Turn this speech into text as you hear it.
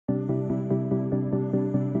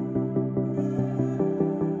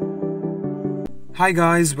Hi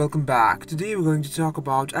guys, welcome back. Today we're going to talk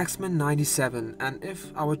about X-Men 97 and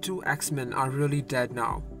if our two X-Men are really dead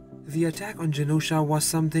now. The attack on Genosha was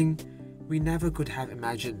something we never could have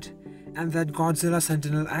imagined, and that Godzilla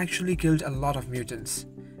Sentinel actually killed a lot of mutants.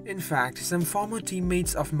 In fact, some former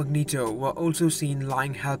teammates of Magneto were also seen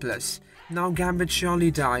lying helpless. Now Gambit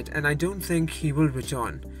surely died and I don't think he will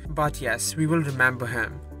return, but yes, we will remember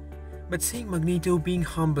him. But seeing Magneto being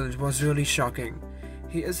humbled was really shocking.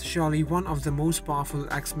 He is surely one of the most powerful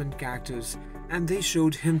X-Men characters, and they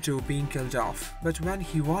showed him too being killed off. But when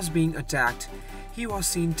he was being attacked, he was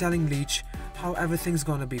seen telling Leech how everything's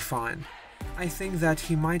gonna be fine. I think that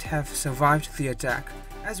he might have survived the attack,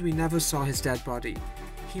 as we never saw his dead body.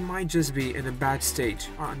 He might just be in a bad state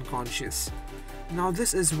or unconscious. Now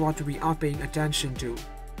this is what we are paying attention to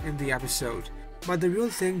in the episode. But the real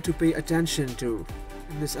thing to pay attention to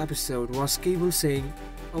in this episode was Cable saying,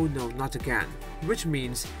 "Oh no, not again," which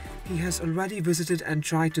means he has already visited and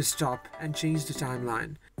tried to stop and change the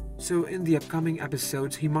timeline. So in the upcoming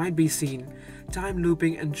episodes he might be seen time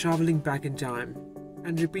looping and traveling back in time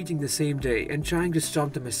and repeating the same day and trying to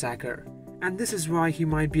stop the massacre. And this is why he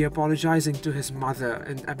might be apologizing to his mother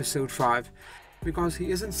in episode 5, because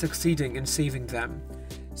he isn't succeeding in saving them.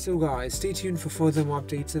 So guys, stay tuned for further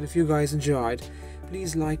updates, and if you guys enjoyed,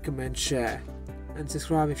 please like, comment, share and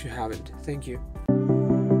subscribe if you haven't. Thank you.